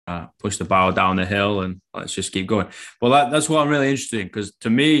push the barrel down the hill and let's just keep going. Well, that's what I'm really interested in, because to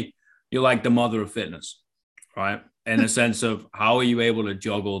me, you're like the mother of fitness, right? In a sense of how are you able to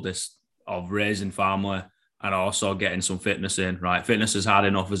juggle this of raising family and also getting some fitness in, right? Fitness is hard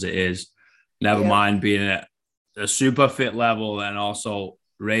enough as it is. Never Yeah. mind being at a super fit level and also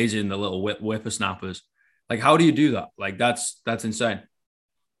raising the little whippersnappers. Like, how do you do that? Like, that's insane.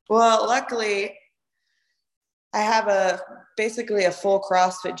 Well, luckily, I have basically a full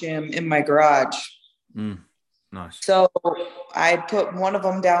CrossFit gym in my garage. Mm, nice. So I put one of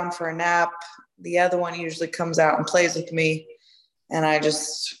them down for a nap. The other one usually comes out and plays with me, and I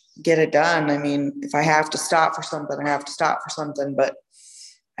just get it done. I mean, if I have to stop for something, I have to stop for something, but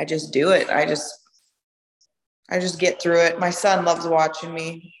I just do it. I just get through it. My son loves watching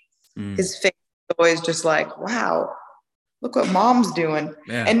me. Mm, His face is always just like, wow, look what mom's doing.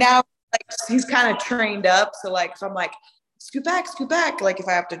 yeah. And now like he's kind of trained up. So like if I'm like, scoot back, like if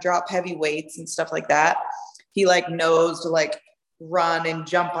I have to drop heavy weights and stuff like that, he like knows to like run and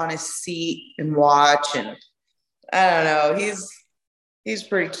jump on his seat and watch. And I don't know. He's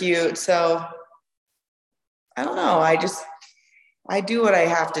pretty cute. So I don't know. I do what I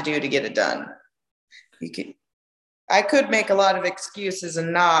have to do to get it done. You can I could make a lot of excuses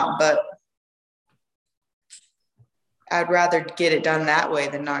and not, but I'd rather get it done that way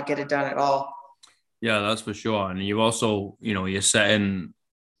than not get it done at all. Yeah, that's for sure. And you've also, you're setting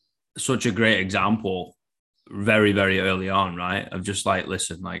such a great example very, very early on, right? Of just like,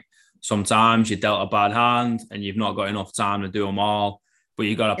 listen, like sometimes you're dealt a bad hand and you've not got enough time to do them all, but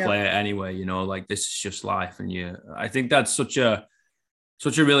you got to Yeah. play it anyway, like this is just life. And I think that's such a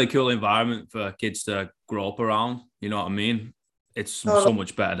really cool environment for kids to grow up around. You know what I mean? It's so Totally.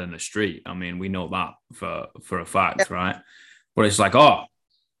 much better than the street. I mean, we know that for a fact, right? But it's like, oh,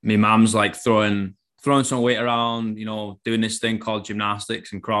 my mom's like throwing some weight around, doing this thing called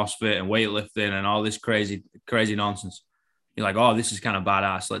gymnastics and CrossFit and weightlifting and all this crazy, crazy nonsense. You're like, oh, this is kind of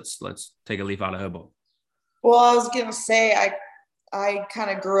badass. Let's take a leaf out of her book. Well, I was gonna say I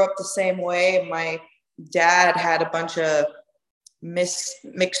kind of grew up the same way. My dad had a bunch of mixed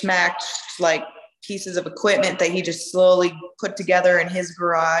matched like pieces of equipment that he just slowly put together in his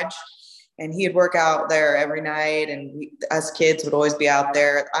garage, and he'd work out there every night. And us kids would always be out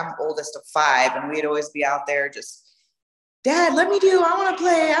there. I'm oldest of five, and we'd always be out there just, Dad, let me do. I want to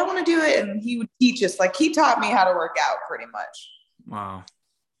play. I want to do it. And he would teach us. Like he taught me how to work out pretty much. Wow.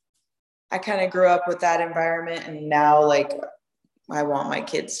 I kind of grew up with that environment, and now like I want my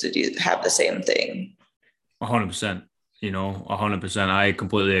kids to have the same thing. 100%. 100%. I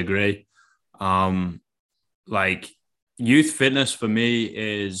completely agree. Um, like youth fitness for me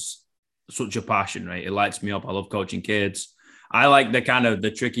is such a passion, right? It lights me up. I love coaching kids. I like the kind of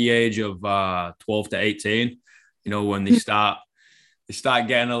the tricky age of 12 to 18, when they start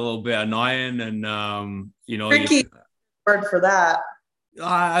getting a little bit annoying and you Tricky word for that.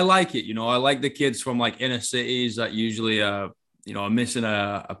 I like it. I like the kids from like inner cities that usually are missing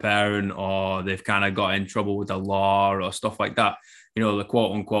a parent or they've kind of got in trouble with the law or stuff like that. The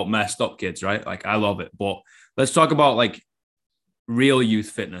quote unquote messed up kids, right? Like I love it. But let's talk about like real youth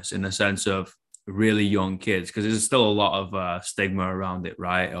fitness in the sense of really young kids, because there's still a lot of stigma around it,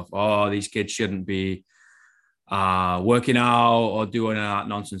 right? Of, oh, these kids shouldn't be working out or doing that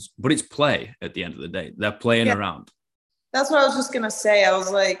nonsense. But it's play at the end of the day. They're playing Yeah, around. that's what I was just gonna say. I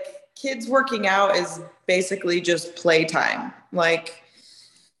was like, kids working out is basically just playtime. Like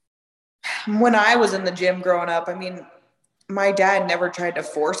when I was in the gym growing up, I mean, my dad never tried to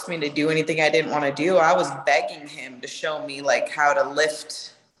force me to do anything I didn't want to do. I was begging him to show me like how to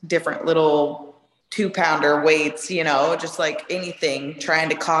lift different little 2-pounder weights, just like anything, trying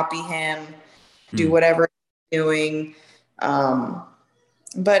to copy him, do Hmm. whatever he's doing. Um,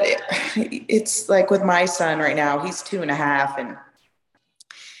 but it's like with my son right now, he's 2.5, and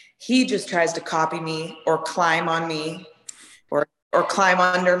he just tries to copy me or climb on me or climb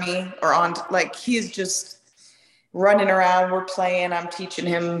under me or on, like he's just running around. We're playing. I'm teaching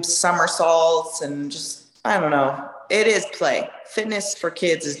him somersaults and just, I don't know. It is play. Fitness for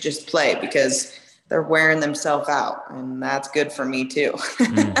kids is just play because they're wearing themselves out. And that's good for me too.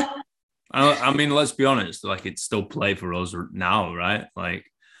 Hmm. I mean, let's be honest. Like, it's still play for us now, right? Like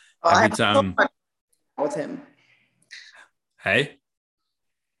I every have so time. much fun with him. Hey.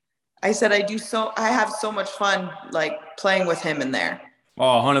 I said, I have so much fun like playing with him in there. Oh,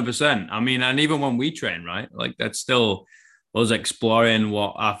 100%. I mean, and even when we train, right? Like that's still us exploring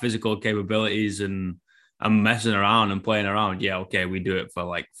what our physical capabilities and messing around and playing around. Yeah, okay, we do it for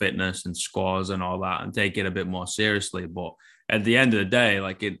like fitness and scores and all that and take it a bit more seriously. But at the end of the day,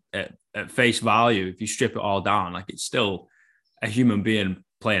 like at face value, if you strip it all down, like it's still a human being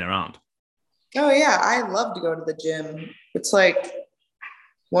playing around. Oh yeah, I love to go to the gym. It's like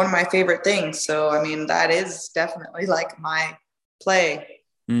one of my favorite things. So I mean, that is definitely like my play.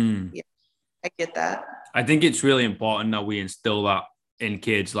 Mm. Yeah, I get that. I think it's really important that we instill that in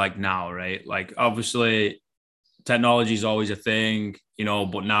kids like now, right? Like obviously technology is always a thing, you know,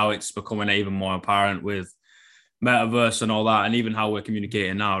 but now it's becoming even more apparent with metaverse and all that, and even how we're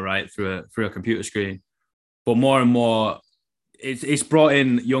communicating now, right, through a computer screen. But more and more, it's brought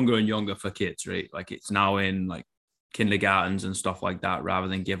in younger and younger for kids, right? Like it's now in like kindergartens and stuff like that, rather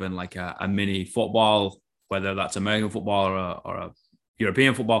than given like a mini football, whether that's American football or a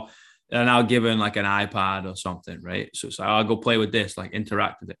European football. They're now given like an iPad or something, right? So it's like, I'll go play with this, like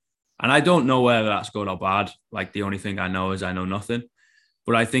interact with it. And I don't know whether that's good or bad. Like the only thing I know is I know nothing.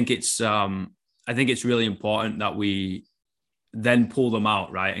 But I think it's really important that we then pull them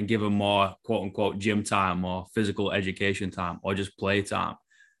out, right, and give them more quote unquote gym time or physical education time or just play time.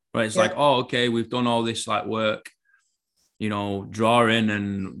 Right. It's like, Yeah. oh, okay, we've done all this like work, you know, drawing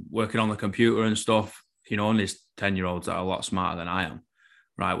and working on the computer and stuff, you know, and there's 10-year-olds that are a lot smarter than I am,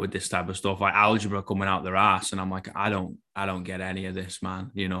 right, with this type of stuff, like algebra coming out their ass. And I'm like, I don't get any of this,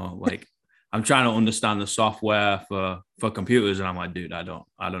 man. You know, like I'm trying to understand the software for computers. And I'm like, dude, I don't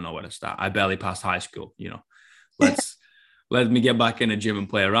know where to start. I barely passed high school, you know. Let's let me get back in the gym and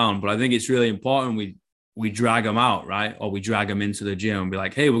play around. But I think it's really important we drag them out, right? Or we drag them into the gym and be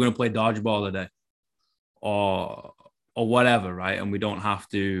like, hey, we're gonna play dodgeball today. Or whatever, right? And we don't have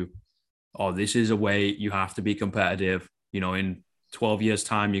to, oh, this is a way you have to be competitive. You know, in 12 years'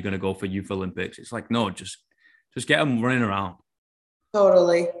 time, you're going to go for Youth Olympics. It's like, no, just get them running around.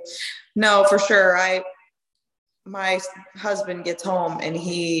 Totally. No, for sure. My husband gets home and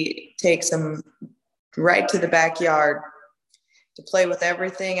he takes him right to the backyard to play with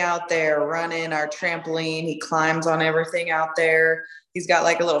everything out there, running our trampoline. He climbs on everything out there. He's got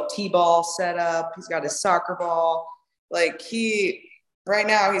like a little T-ball set up. He's got his soccer ball. Like right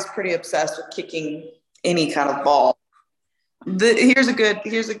now he's pretty obsessed with kicking any kind of ball. Here's a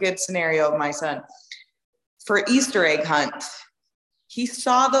good scenario of my son. For Easter egg hunt, he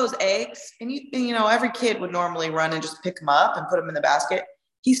saw those eggs, and you know, every kid would normally run and just pick them up and put them in the basket.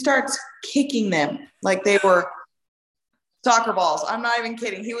 He starts kicking them like they were soccer balls. I'm not even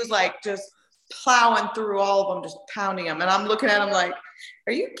kidding. He was like just plowing through all of them, just pounding them. And I'm looking at him like,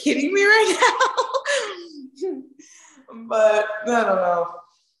 are you kidding me right now? But I don't know.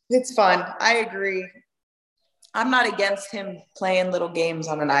 It's fun. I agree. I'm not against him playing little games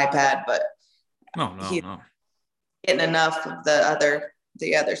on an iPad, but he's No. getting enough of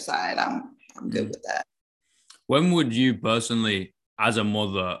the other side. I'm good with that. When would you personally, as a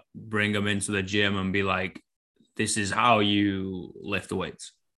mother, bring them into the gym and be like, this is how you lift the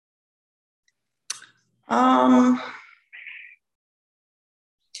weights?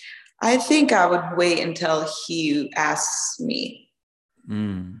 I think I would wait until he asks me.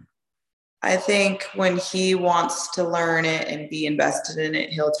 I think when he wants to learn it and be invested in it,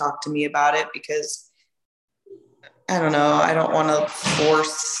 he'll talk to me about it, because I don't know, I don't want to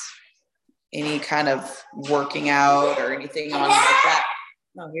force any kind of working out or anything on like that.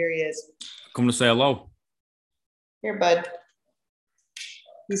 Oh, here he is. Come to say hello. Here, bud.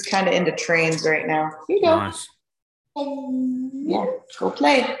 He's kind of into trains right now. Here you go. Nice. Yeah, go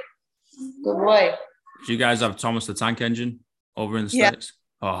play. Good boy. Do you guys have Thomas the Tank Engine over in the States?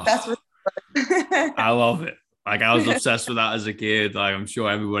 Oh, that's what I love it. Like I was obsessed with that as a kid. Like I'm sure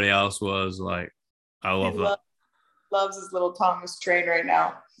everybody else was. Like I love that. Loves his little Thomas train right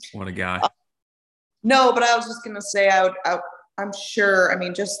now. What a guy. No, but I was just gonna say I'm sure. I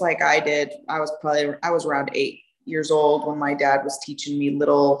mean, just like I did, I was around 8 years old when my dad was teaching me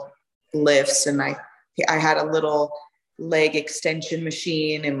little lifts, and I had a little leg extension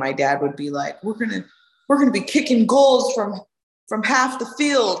machine, and my dad would be like, we're gonna be kicking goals from half the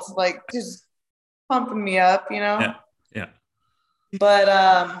field, like just pumping me up, you know? Yeah. But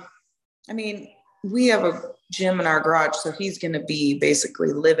I mean, we have a gym in our garage, so he's gonna be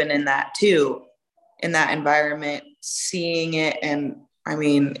basically living in that too, in that environment, seeing it. And I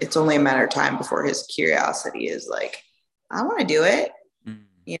mean, it's only a matter of time before his curiosity is like, I want to do it.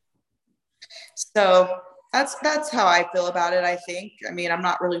 You know? So that's how I feel about it, I think. I mean, I'm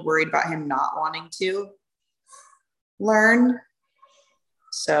not really worried about him not wanting to learn.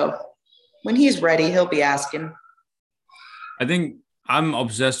 So when he's ready, he'll be asking. I think I'm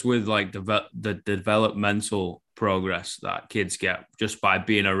obsessed with like the developmental progress that kids get just by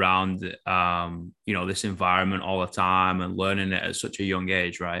being around, you know, this environment all the time and learning it at such a young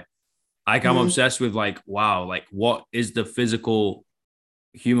age, right? Like I'm obsessed with like, wow, like what is the physical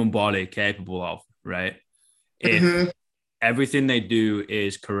human body capable of, right? If everything they do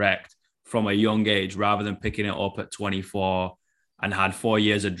is correct from a young age rather than picking it up at 24 and had 4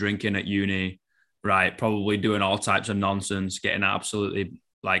 years of drinking at uni, right? Probably doing all types of nonsense, getting absolutely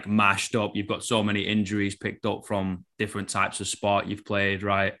like mashed up. You've got so many injuries picked up from different types of sport you've played,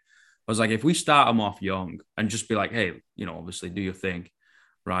 right? I was like, if we start them off young and just be like, hey, obviously do your thing,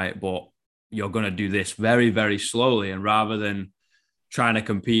 right? But you're going to do this very, very slowly. And rather than trying to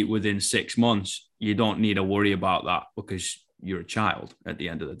compete within 6 months, you don't need to worry about that because you're a child at the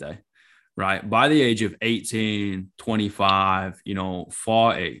end of the day, right? By the age of 18, 25,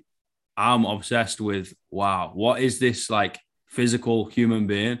 40, I'm obsessed with, wow, what is this like physical human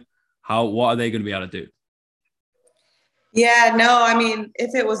being? What are they going to be able to do? Yeah, no, I mean,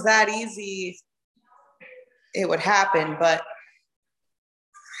 if it was that easy, it would happen. But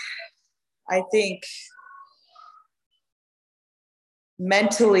I think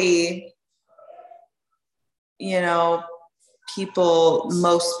mentally, most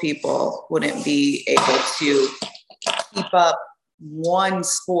people wouldn't be able to keep up one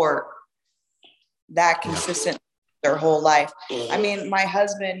sport that consistent their whole life. I mean, my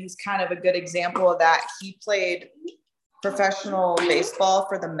husband, he's kind of a good example of that. He played professional baseball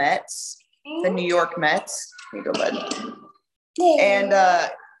for the Mets, the New York Mets. Here you go, bud. And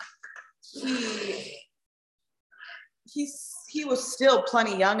he was still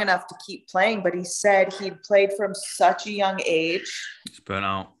plenty young enough to keep playing, but he said he'd played from such a young age. He's burnt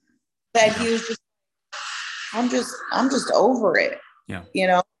out. That he was I'm just over it. Yeah.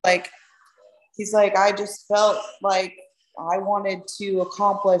 Like he's like, I just felt like I wanted to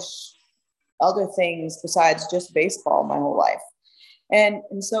accomplish other things besides just baseball my whole life. And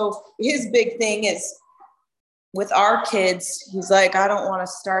so his big thing is with our kids, he's like, I don't want to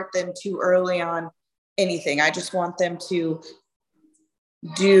start them too early on anything. I just want them to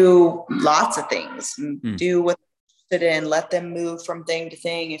do lots of things and do what they're interested in, let them move from thing to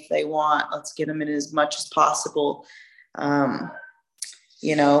thing if they want. Let's get them in as much as possible. Build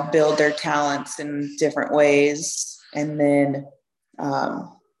their talents in different ways. And then,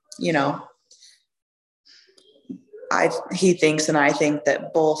 he thinks, and I think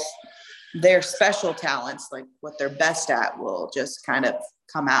that both their special talents, like what they're best at, will just kind of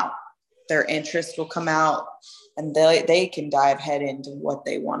come out. Their interest will come out, and they can dive head into what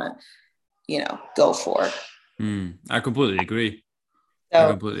they want to, go for. I completely agree.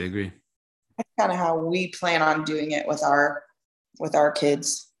 That's kind of how we plan on doing it with our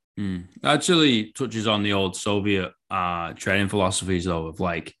kids. Actually touches on the old Soviet training philosophies though, of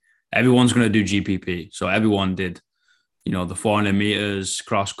like everyone's going to do GPP. So everyone did, the 400 meters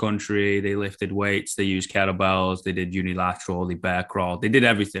cross country, they lifted weights, they used kettlebells, they did unilateral, they bear crawled, they did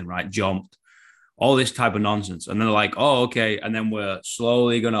everything, right? Jumped, all this type of nonsense. And they're like, oh, okay. And then we're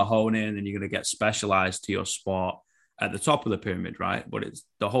slowly going to hone in and you're going to get specialized to your sport at the top of the pyramid, right? But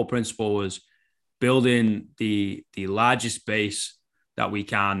the whole principle was building the largest base that we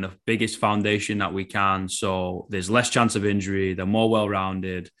can, the biggest foundation that we can. So there's less chance of injury, they're more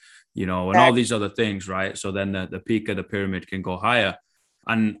well-rounded, and all these other things, right? So then the peak of the pyramid can go higher.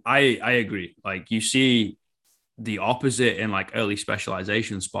 And I agree. Like you see the opposite in like early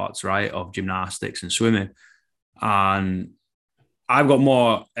specialization spots, right? Of gymnastics and swimming. And I've got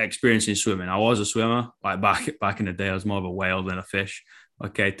more experience in swimming. I was a swimmer, like back in the day, I was more of a whale than a fish.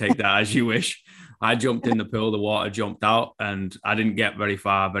 Okay, take that as you wish. I jumped in the pool, the water jumped out, and I didn't get very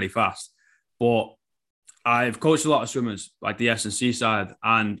far, very fast. But I've coached a lot of swimmers, like the S&C side,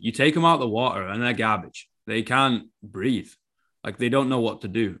 and you take them out of the water and they're garbage. They can't breathe. Like they don't know what to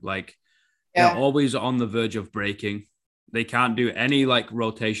do. Like they're always on the verge of breaking. They can't do any like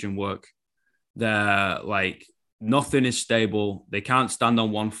rotation work. They're like, nothing is stable. They can't stand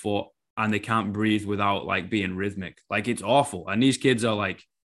on one foot and they can't breathe without like being rhythmic. Like it's awful. And these kids are like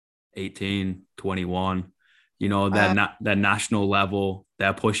 18, 21, they're national level.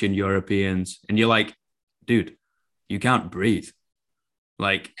 They're pushing Europeans. And you're like, dude, you can't breathe.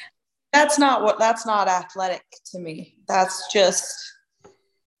 Like that's not athletic to me. That's just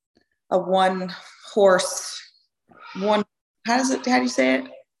a how do you say it?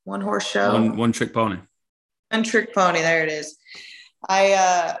 One horse show. One trick pony. One trick pony. There it is.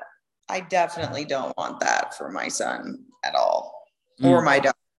 I definitely don't want that for my son at all, or my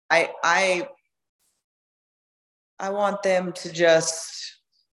daughter. I want them to just,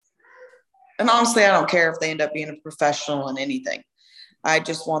 and honestly, I don't care if they end up being a professional in anything. I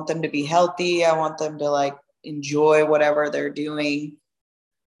just want them to be healthy. I want them to like enjoy whatever they're doing.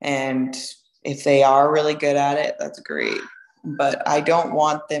 And if they are really good at it, that's great. But I don't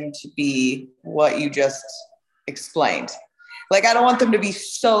want them to be what you just explained. Like, I don't want them to be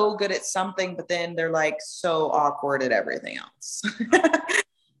so good at something, but then they're like so awkward at everything else.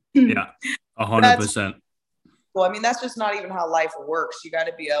 Yeah, 100%. Well, I mean, that's just not even how life works. You got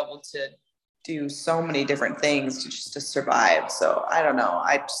to be able to do so many different things to survive. So I don't know.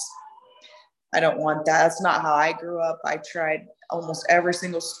 I don't want that. That's not how I grew up. I tried almost every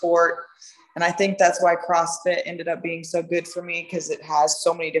single sport. And I think that's why CrossFit ended up being so good for me, because it has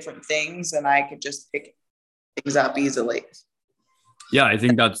so many different things and I could just pick things up easily. Yeah, I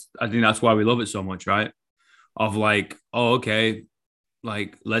think that's why we love it so much, right? Of like, oh, okay,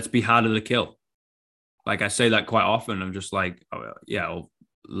 like let's be harder to kill. Like I say that quite often. I'm just like, oh, yeah,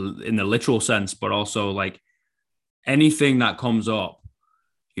 in the literal sense, but also like anything that comes up,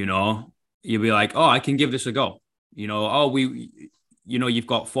 you'll be like, oh, I can give this a go. You've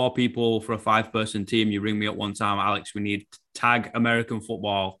got 4 people for a 5-person team. You ring me up one time, Alex, we need tag American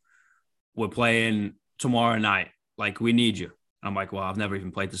football. We're playing tomorrow night. Like, we need you. I'm like, well, I've never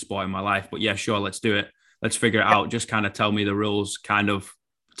even played the sport in my life, but yeah, sure, let's do it. Let's figure it out. Just kind of tell me the rules, kind of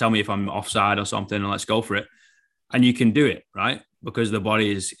tell me if I'm offside or something, and let's go for it. And you can do it, right? Because the body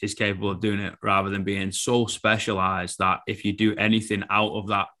is capable of doing it, rather than being so specialized that if you do anything out of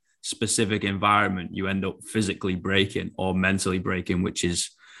that specific environment, you end up physically breaking or mentally breaking, which is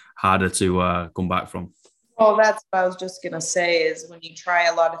harder to come back from. Well, that's what I was just going to say, is when you try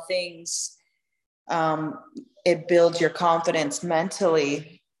a lot of things, it builds your confidence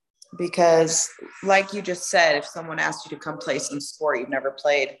mentally, because like you just said, if someone asked you to come play some sport you've never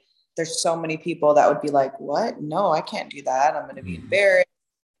played, there's so many people that would be like, what? No, I can't do that. I'm going to be embarrassed.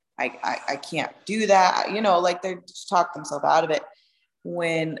 I can't do that. Like they just talk themselves out of it.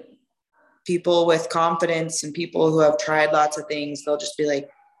 When people with confidence and people who have tried lots of things, they'll just be like,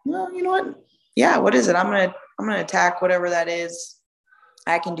 well, you know what? Yeah, what is it? I'm going to attack whatever that is.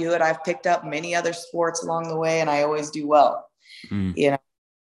 I can do it. I've picked up many other sports along the way and I always do well,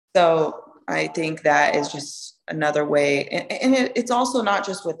 So I think that is just another way. And it's also not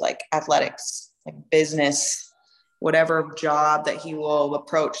just with like athletics, like business, whatever job that he will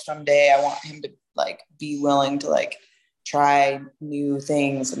approach someday. I want him to like be willing to like try new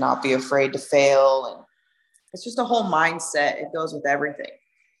things and not be afraid to fail. And it's just a whole mindset. It goes with everything.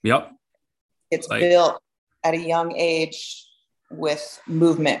 Yep. It's built at a young age with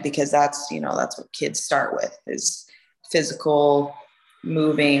movement, because that's what kids start with, is physical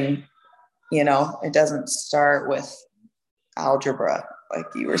moving. It doesn't start with algebra like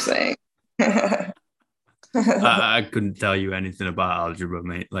you were saying. I couldn't tell you anything about algebra,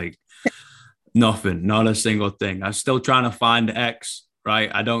 mate. Like nothing, not a single thing. I'm still trying to find X,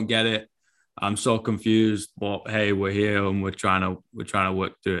 right? I don't get it. I'm so confused, but hey, we're here and we're trying to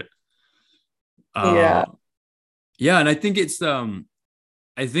work through it. Yeah. And I think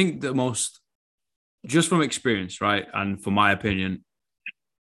I think the most, just from experience, right? And for my opinion,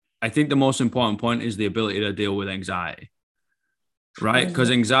 I think the most important point is the ability to deal with anxiety, right?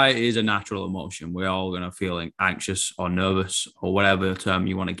 Because anxiety is a natural emotion. We're all going to feel anxious or nervous or whatever term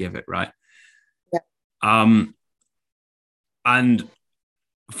you want to give it, right? Yeah. And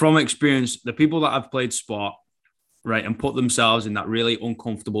from experience, the people that have played sport, right, and put themselves in that really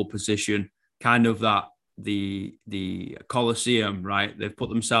uncomfortable position, kind of that the Coliseum, right? They've put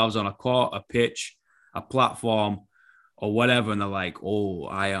themselves on a court, a pitch, a platform, or whatever, and they're like, oh,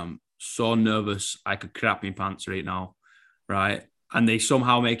 I am so nervous, I could crap my pants right now, right? And they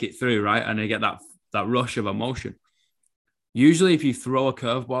somehow make it through, right? And they get that rush of emotion. Usually, if you throw a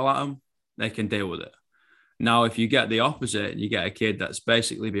curveball at them, they can deal with it. Now, if you get the opposite, and you get a kid that's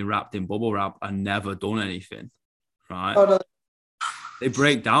basically been wrapped in bubble wrap and never done anything, right? Totally. They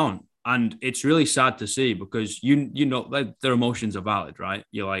break down. And it's really sad to see, because their emotions are valid, right?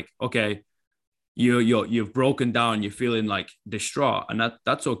 You're like, okay, you've broken down, you're feeling like distraught, and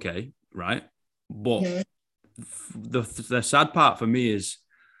that's okay, right? But the sad part for me is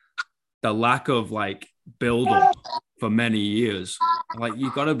the lack of like build up for many years. Like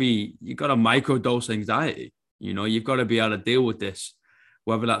you gotta microdose anxiety. You've got to be able to deal with this,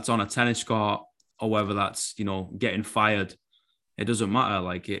 whether that's on a tennis court or whether that's getting fired. It doesn't matter.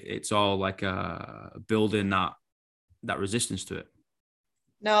 Like it's all like building that resistance to it.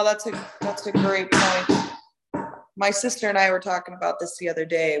 No, that's a great point. My sister and I were talking about this the other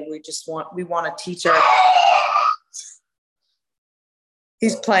day. We want to teach our.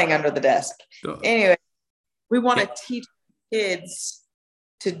 He's playing under the desk. Anyway, we want to teach kids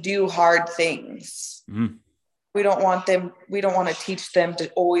to do hard things. Mm-hmm. We don't want to teach them to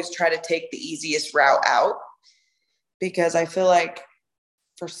always try to take the easiest route out, because I feel like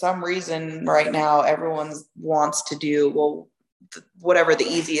for some reason right now, everyone wants to do, whatever the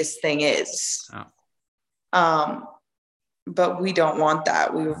easiest thing is. Oh. but we don't want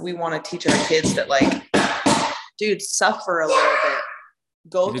that. We want to teach our kids that, like, dude, suffer a little bit,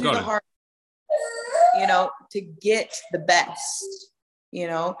 go through the hard, to get the best,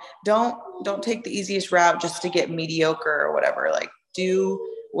 don't take the easiest route just to get mediocre or whatever. Like, do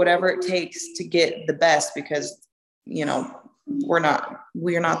whatever it takes to get the best, because, we're not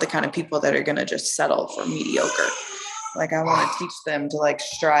the kind of people that are going to just settle for mediocre. Like, I want to teach them to, like,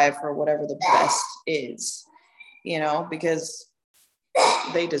 strive for whatever the best is, because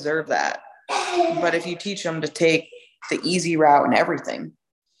they deserve that. But if you teach them to take the easy route and everything,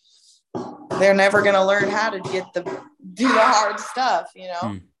 they're never going to learn how to do the hard stuff,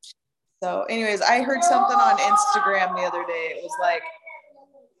 So anyways, I heard something on Instagram the other day. It was like,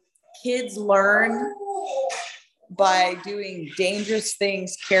 kids learn by doing dangerous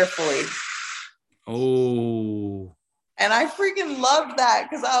things carefully. Oh. And I freaking loved that,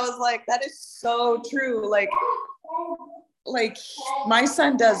 because I was like, that is so true. Like my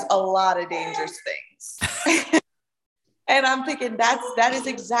son does a lot of dangerous things. And I'm thinking that is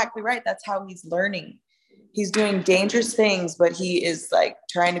exactly right. That's how he's learning. He's doing dangerous things, but he is, like,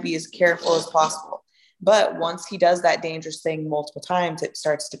 trying to be as careful as possible. But once he does that dangerous thing multiple times, it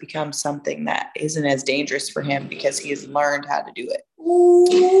starts to become something that isn't as dangerous for him, because he has learned how to do it.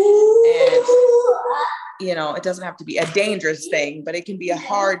 And, it doesn't have to be a dangerous thing, but it can be a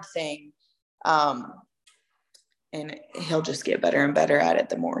hard thing. And he'll just get better and better at it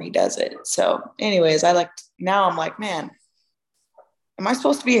the more he does it. So anyways, now I'm like, man, am I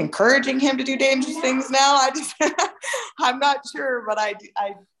supposed to be encouraging him to do dangerous things now? I'm not sure, but I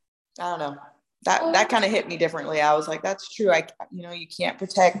don't know. That kind of hit me differently. I was like, that's true. You can't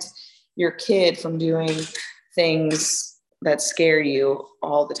protect your kid from doing things that scare you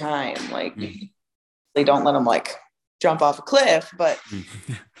all the time. Like, they don't let them, like, jump off a cliff, but you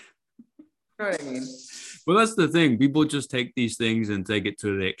know what I mean? Well, that's the thing. People just take these things and take it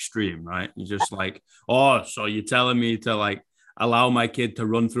to the extreme, right? You're just like, oh, so you're telling me to, like, allow my kid to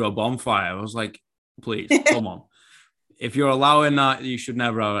run through a bonfire? I was like, please, come on. If you're allowing that, you should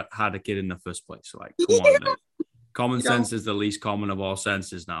never have had a kid in the first place. Like, come on. Like, common sense is the least common of all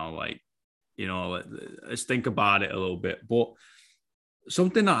senses now. Like, let's think about it a little bit. But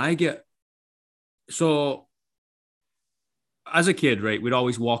something that I get, so as a kid, right, we'd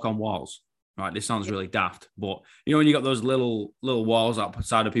always walk on walls. Right, this sounds really daft, but when you got those little walls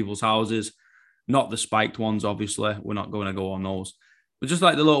outside of people's houses, not the spiked ones, obviously, we're not going to go on those, but just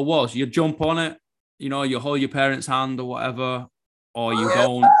like the little walls, you jump on it, you hold your parents' hand or whatever, or you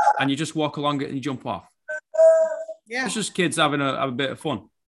don't, and you just walk along it and you jump off. Yeah, it's just kids having a bit of fun.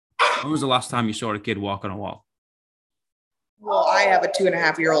 When was the last time you saw a kid walk on a wall? Well, I have a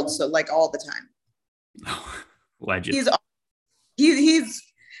 2.5-year-old, so, like, all the time. Legend. He's.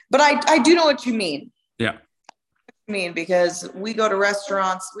 But I do know what you mean. Yeah. Because we go to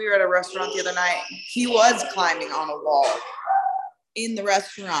restaurants. We were at a restaurant the other night. He was climbing on a wall in the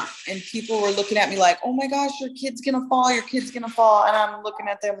restaurant. And people were looking at me like, oh my gosh, your kid's going to fall. Your kid's going to fall. And I'm looking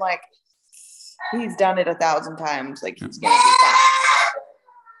at them like, he's done it 1,000 times. Like, he's going to be fine.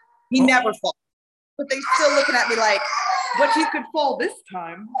 He never falls. But they still looking at me like, but you could fall this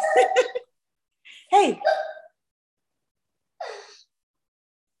time. Hey.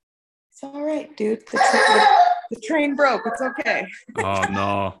 It's all right, dude. The train broke. It's okay. Oh,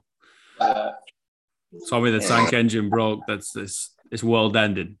 no. Tell me the tank engine broke. This world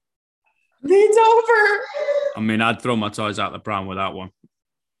ended. It's over. I mean, I'd throw my toys out the pram with that one.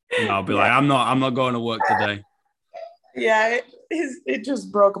 And I'll be like, I'm not going to work today. Yeah, it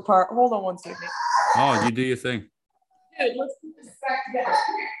just broke apart. Hold on one second. Oh, you do your thing. Dude, let's put this back together.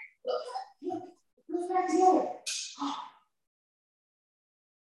 Look, put this back together.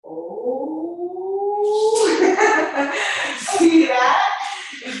 Oh, see that?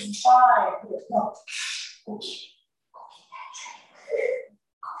 It's fine. No. Go get that tray.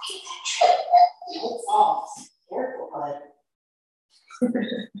 Go get that tray. Don't fall. Careful, bud.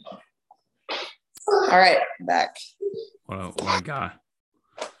 All right, back. What a guy.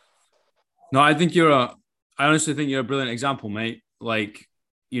 No, I honestly think you're a brilliant example, mate. Like,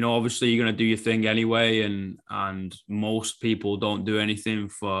 obviously you're going to do your thing anyway. And most people don't do anything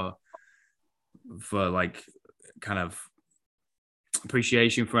for like kind of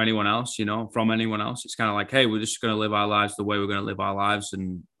appreciation for anyone else, from anyone else. It's kind of like, hey, we're just going to live our lives the way we're going to live our lives.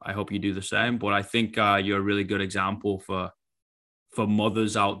 And I hope you do the same. But I think you're a really good example for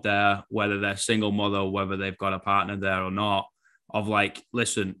mothers out there, whether they're single mother, whether they've got a partner there or not, of like,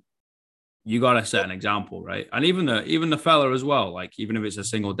 listen, you got to set an example, right? And even the fella as well, like, even if it's a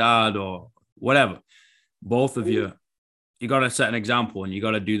single dad or whatever, both of you you got to set an example, and you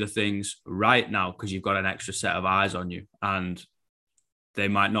got to do the things right now because you've got an extra set of eyes on you, and they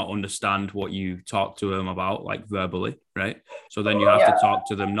might not understand what you talk to them about, like verbally, right? So then you have to talk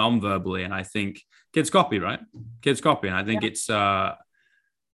to them non-verbally, and I think kids copy, right? Kids copy, and I think it's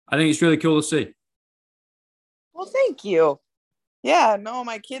really cool to see. Well, thank you. Yeah, no,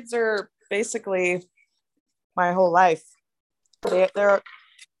 my kids are basically my whole life. They're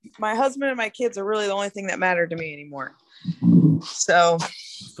my husband and my kids are really the only thing that matter to me anymore. So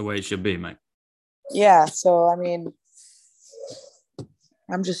that's the way it should be, mate. Yeah. So, I mean,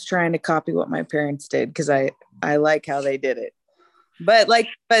 I'm just trying to copy what my parents did because I like how they did it. But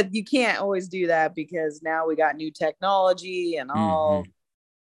you can't always do that because now we got new technology and all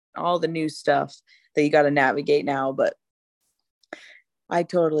the new stuff that you got to navigate now. But I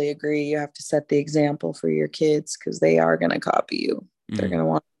totally agree. You have to set the example for your kids because they are going to copy you. They're going to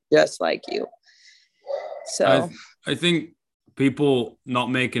want just like you. So I think people not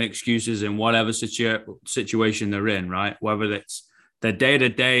making excuses in whatever situation they're in, right? Whether it's the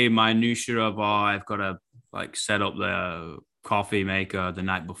day-to-day minutia of, I've got to like set up the coffee maker the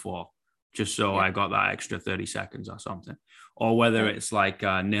night before just so I got that extra 30 seconds or something. Or whether it's like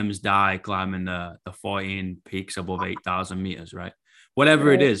Nim's Die climbing the 14 peaks above 8,000 meters, right?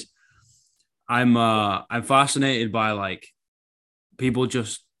 Whatever it is, I'm fascinated by like people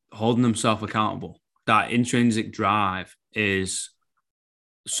just holding themselves accountable. That intrinsic drive is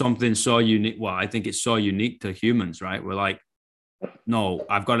something so unique. Well, I think it's so unique to humans, right? We're like, no,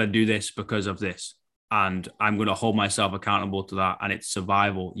 I've got to do this because of this. And I'm going to hold myself accountable to that. And it's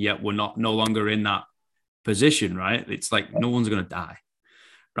survival. Yet we're no longer in that position, right? It's like no one's going to die,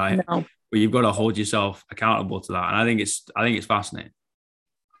 right? No. But you've got to hold yourself accountable to that. And I think it's fascinating.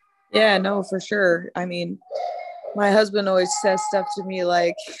 Yeah, no, for sure. I mean, my husband always says stuff to me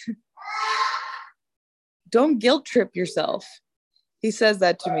like, don't guilt trip yourself. He says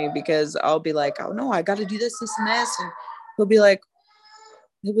that to me because I'll be like, oh no, I got to do this, this, and this. And he'll be like,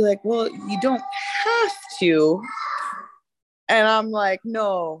 well, you don't have to. And I'm like,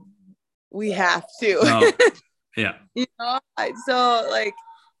 no, we have to. No. Yeah. You know, so like,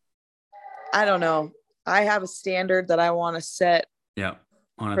 I don't know. I have a standard that I want to set 100%.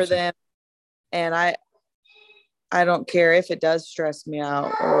 For them. And I don't care if it does stress me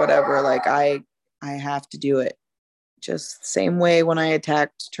out or whatever. Like I have to do it. Just same way when I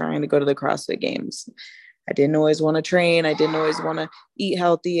attacked trying to go to the CrossFit Games. I didn't always want to train. I didn't always want to eat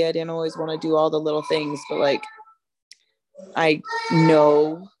healthy. I didn't always want to do all the little things, but like, I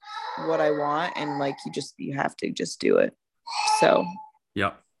know what I want. And like, you have to just do it. So.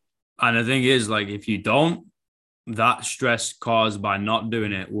 Yeah. And the thing is, like, if you don't, that stress caused by not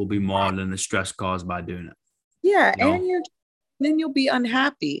doing it will be more than the stress caused by doing it. Yeah. You know? And then you'll be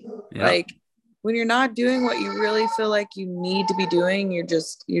unhappy. Yeah. Like when you're not doing what you really feel like you need to be doing, you're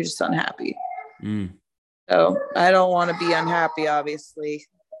just unhappy. So I don't want to be unhappy, obviously.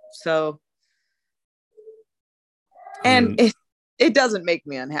 So, and it doesn't make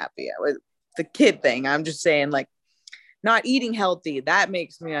me unhappy. With the kid thing, I'm just saying, like, not eating healthy, that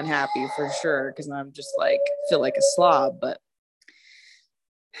makes me unhappy for sure. Cause I'm just like, feel like a slob, but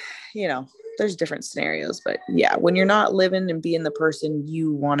you know, there's different scenarios, but yeah, when you're not living and being the person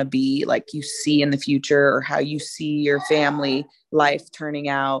you want to be, like you see in the future or how you see your family life turning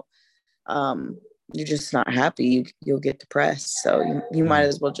out, you're just not happy. You'll get depressed. So you might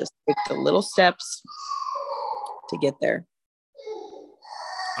as well just take the little steps to get there.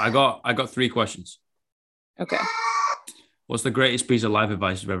 I got 3 questions. Okay. What's the greatest piece of life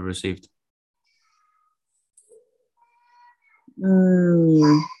advice you've ever received?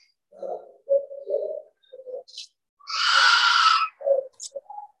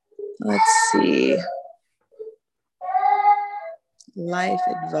 Let's see. Life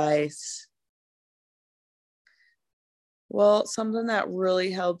advice. Well, something that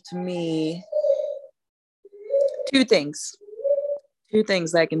really helped me. 2 things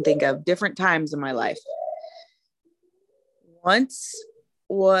that I can think of, different times in my life. Once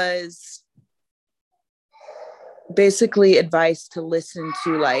was basically advice to listen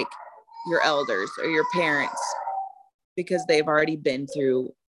to like your elders or your parents because they've already been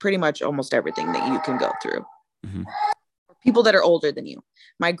through pretty much almost everything that you can go through. People that are older than you.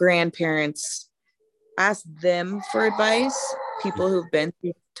 My grandparents, ask them for advice, people who've been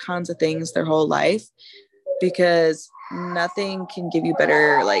through tons of things their whole life, because nothing can give you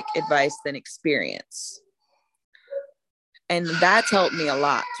better like advice than experience. And that's helped me a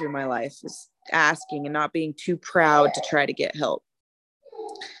lot through my life, is asking and not being too proud to try to get help.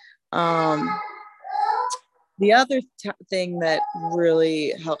 The other thing that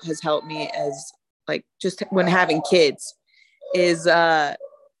really has helped me is like just when having kids, is just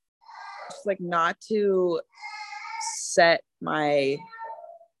like not to set my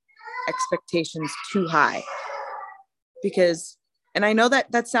expectations too high, because, and I know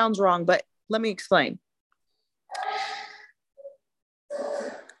that sounds wrong, but let me explain.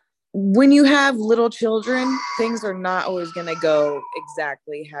 When you have little children, things are not always going to go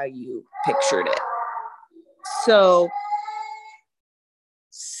exactly how you pictured it. So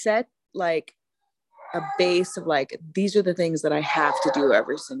set like a base of like, these are the things that I have to do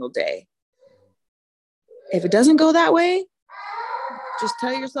every single day. If it doesn't go that way, just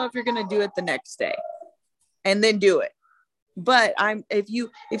tell yourself you're going to do it the next day and then do it. But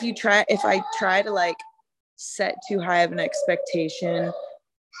if I try to like set too high of an expectation,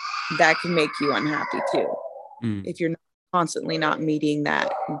 that can make you unhappy too. If you're constantly not meeting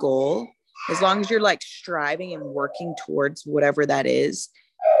that goal, as long as you're like striving and working towards whatever that is,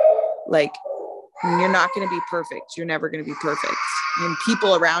 like, you're not going to be perfect. You're never going to be perfect. And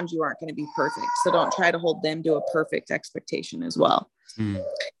people around you aren't going to be perfect. So don't try to hold them to a perfect expectation as well.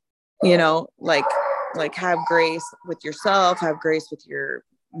 You know, like have grace with yourself, have grace with your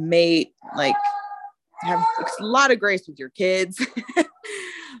mate, like have a lot of grace with your kids.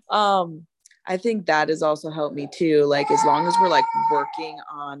 I think that has also helped me too. Like, as long as we're like working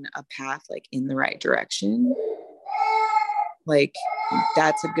on a path, like in the right direction, like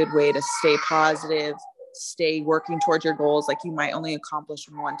that's a good way to stay positive, stay working towards your goals. Like, you might only accomplish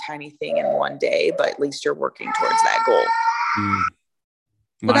one tiny thing in one day, but at least you're working towards that goal.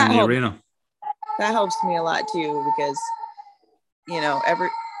 But that helps me a lot too, because, you know,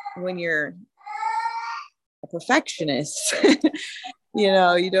 when you're a perfectionist, you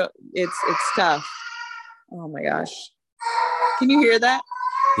know, it's tough. Oh my gosh. Can you hear that?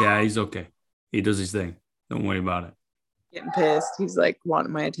 Yeah, he's okay. He does his thing. Don't worry about it. Getting pissed. He's like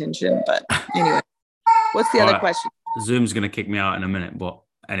wanting my attention. But anyway, what's the other question? Zoom's going to kick me out in a minute. But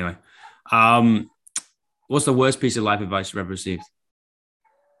anyway, what's the worst piece of life advice you've ever received?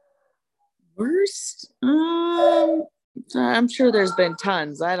 Worst? I'm sure there's been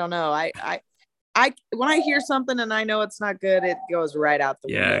tons. I don't know. I when I hear something and I know it's not good, it goes right out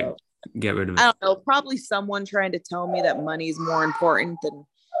the window. Get rid of it. I don't know. Probably someone trying to tell me that money is more important than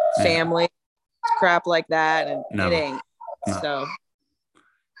family, crap like that, and it ain't. No. So,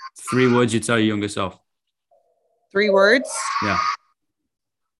 3 words you tell your younger self. 3 words? Yeah.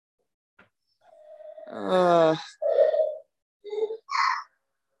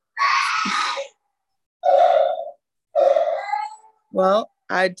 Well,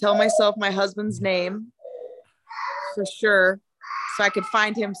 I'd tell myself my husband's name for sure, so I could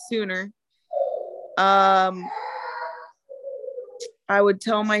find him sooner. I would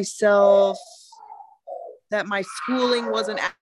tell myself that my schooling wasn't